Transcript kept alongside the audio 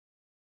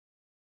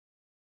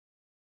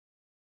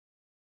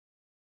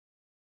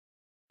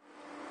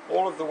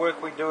All of the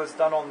work we do is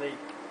done on the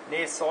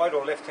near side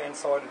or left hand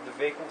side of the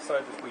vehicle,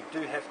 so that we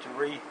do have to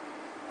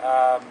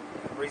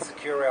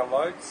re-secure our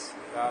loads.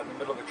 In the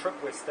middle of a trip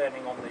we're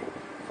standing on the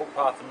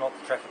footpath and not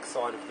the traffic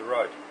side of the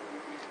road.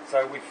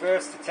 So we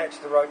first attach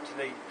the rope to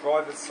the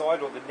driver's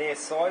side or the near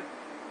side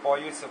by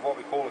use of what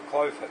we call a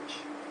clove hitch.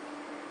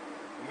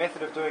 The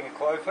method of doing a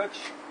clove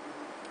hitch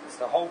is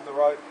to hold the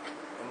rope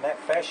in that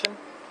fashion,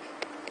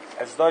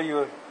 as though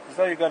you're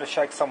going to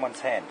shake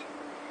someone's hand.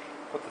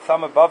 Put the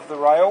thumb above the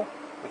rail,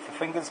 with the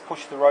fingers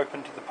push the rope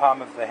into the palm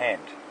of the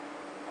hand.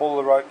 Pull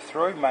the rope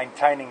through,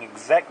 maintaining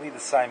exactly the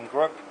same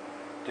grip.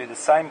 Do the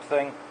same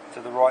thing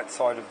to the right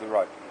side of the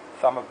rope.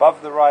 Thumb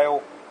above the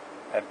rail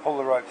and pull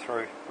the rope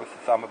through with the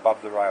thumb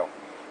above the rail.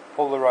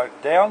 Pull the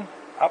rope down,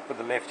 up with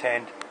the left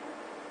hand,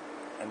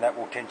 and that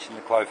will tension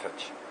the clove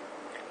hitch.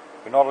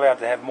 We're not allowed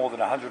to have more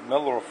than 100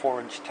 mil or a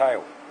 4-inch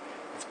tail.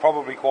 It's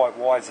probably quite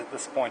wise at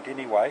this point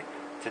anyway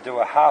to do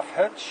a half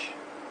hitch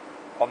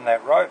on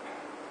that rope,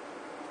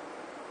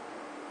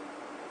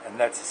 and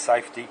that's a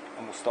safety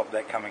and will stop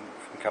that from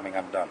coming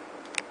undone.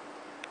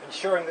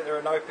 Ensuring that there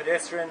are no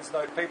pedestrians,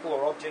 no people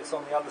or objects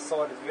on the other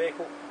side of the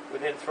vehicle, we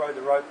then throw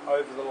the rope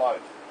over the load.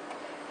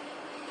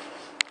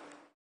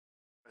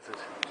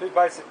 Two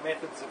basic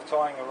methods of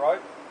tying a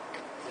rope: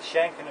 the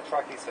shank and a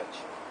truckie's hitch.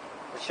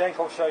 The shank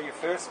I'll show you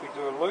first. We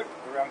do a loop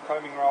around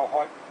combing rail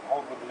height,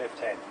 hold with the left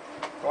hand.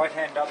 Right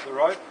hand up the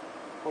rope,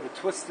 put a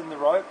twist in the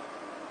rope,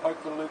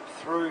 poke the loop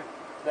through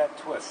that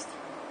twist.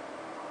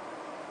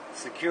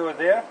 Secure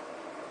there,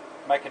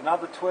 make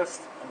another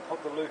twist and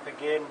put the loop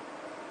again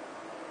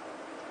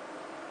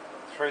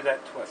through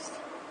that twist.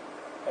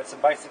 That's a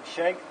basic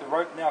shank. The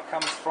rope now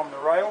comes from the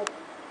rail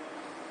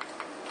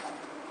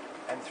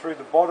and through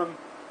the bottom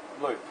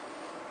loop.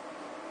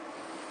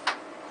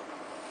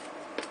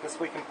 This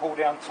we can pull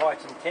down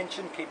tight and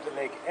tension, keep the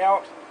leg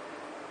out,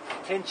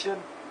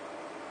 tension,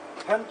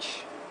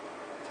 pinch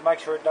to make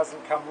sure it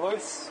doesn't come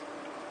loose,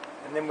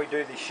 and then we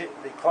do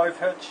the clove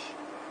hitch,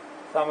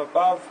 thumb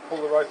above, pull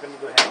the rope into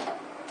the hand.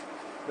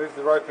 Move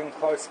the rope in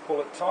close,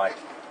 pull it tight,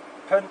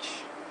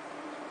 pinch,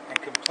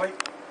 and complete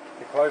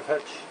the clove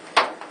hitch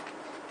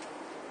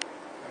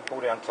and pull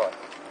down tight.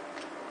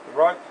 The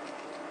rope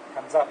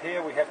comes up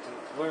here. We have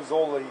to lose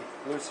all the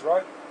loose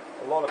rope.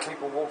 A lot of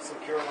people will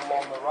secure it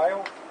along the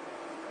rail.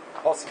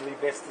 Possibly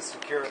best to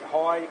secure it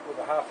high with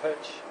a half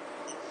hitch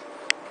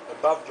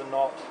above the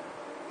knot,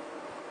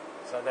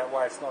 so that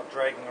way it's not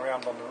dragging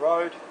around on the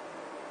road,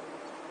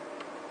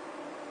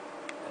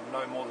 and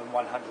no more than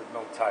 100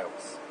 mil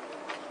tails.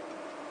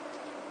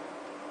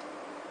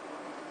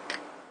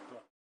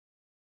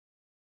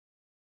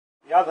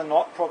 The other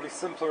knot, probably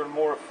simpler and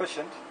more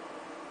efficient,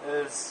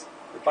 is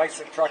the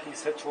basic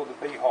truckie's hitch or the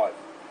beehive.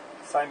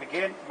 Same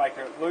again, make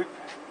a loop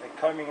at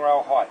combing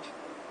rail height.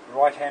 The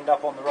right hand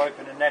up on the rope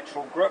in a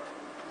natural grip.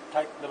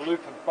 Take the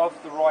loop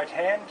above the right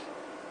hand.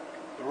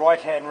 The right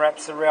hand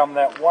wraps around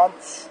that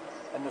once,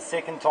 and the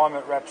second time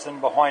it wraps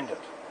in behind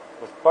it.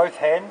 With both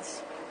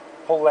hands,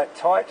 pull that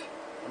tight,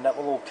 and that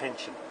will all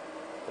tension.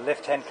 The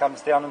left hand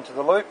comes down into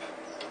the loop.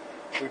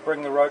 We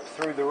bring the rope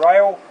through the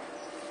rail,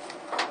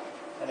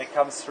 and it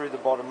comes through the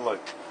bottom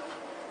loop.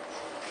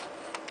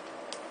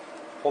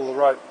 Pull the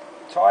rope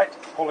tight,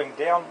 pulling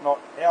down, not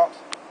out,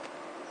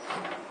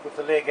 with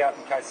the leg out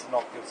in case the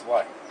knot gives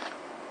way.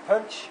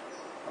 Pinch,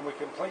 and we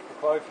complete the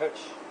clove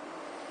hitch.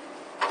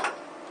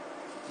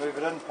 Move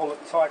it in, pull it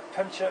tight,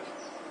 pinch it,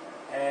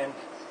 and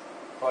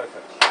clove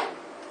hitch.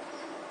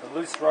 The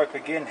loose rope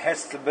again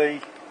has to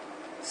be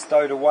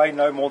stowed away,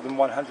 no more than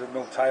 100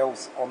 mil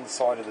tails on the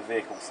side of the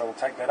vehicle. So we'll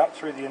take that up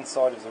through the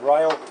inside of the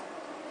rail,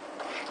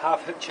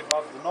 half hitch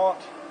above the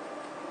knot,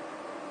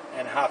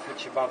 and half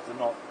hitch above the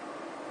knot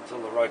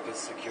until the rope is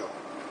secure.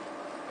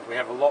 If we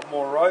have a lot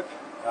more rope,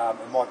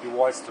 it might be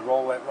wise to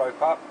roll that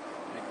rope up.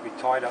 It could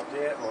be tied up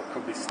there, or it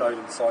could be stowed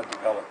inside the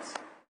pellets.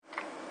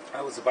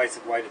 That was the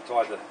basic way to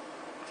tie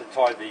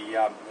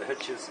the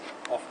hitches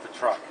off the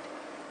truck.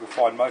 You'll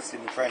find most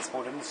in the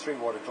transport industry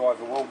what a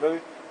driver will do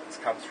is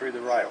come through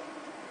the rail.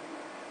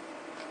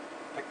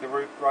 Pick the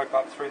rope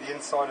up through the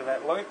inside of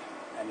that loop,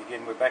 and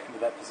again we're back into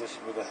that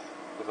position with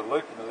a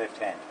loop in the left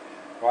hand.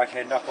 Right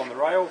hand up on the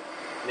rail,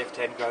 left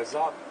hand goes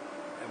up,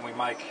 and we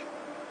make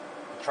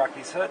the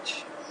truckie's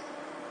hitch,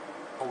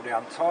 pull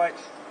down tight,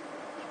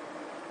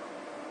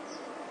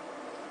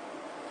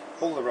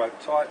 pull the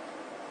rope tight,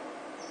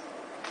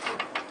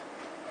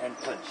 and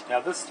pinch.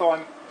 Now this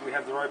time we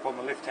have the rope on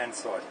the left hand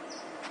side.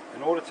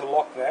 In order to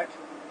lock that,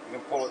 you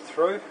can pull it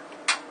through,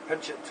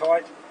 pinch it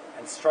tight,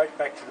 and straight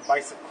back to the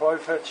basic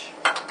clove hitch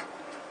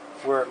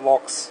where it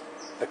locks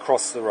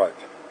across the rope.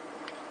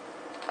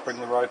 Bring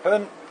the rope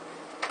in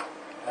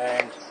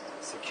and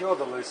secure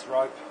the loose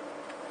rope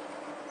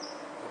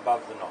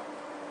above the knot.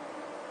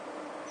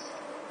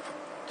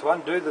 To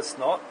undo this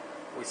knot,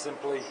 we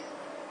simply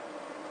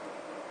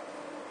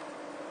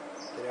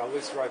get our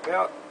loose rope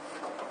out,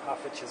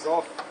 half hitches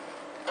off,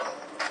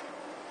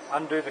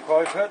 undo the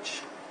clove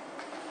hitch.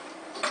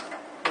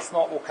 This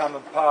knot will come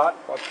apart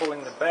by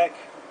pulling the back,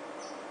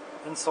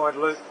 inside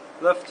loop,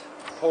 lift,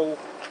 pull,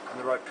 and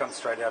the rope comes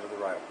straight out of the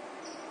rail.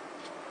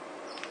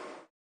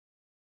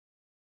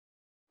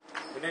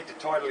 you need to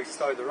tidally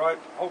stow the rope,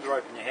 hold the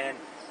rope in your hand,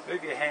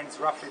 move your hands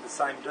roughly the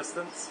same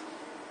distance,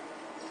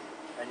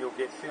 and you'll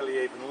get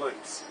fairly even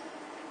loops.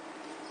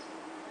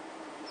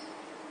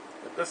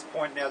 At this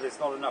point now there's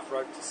not enough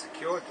rope to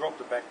secure, drop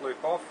the back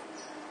loop off,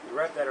 you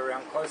wrap that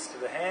around close to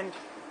the hand,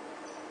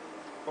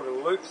 put a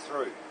loop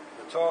through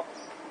the top,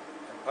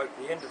 and poke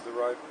the end of the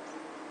rope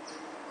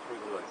through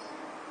the loop.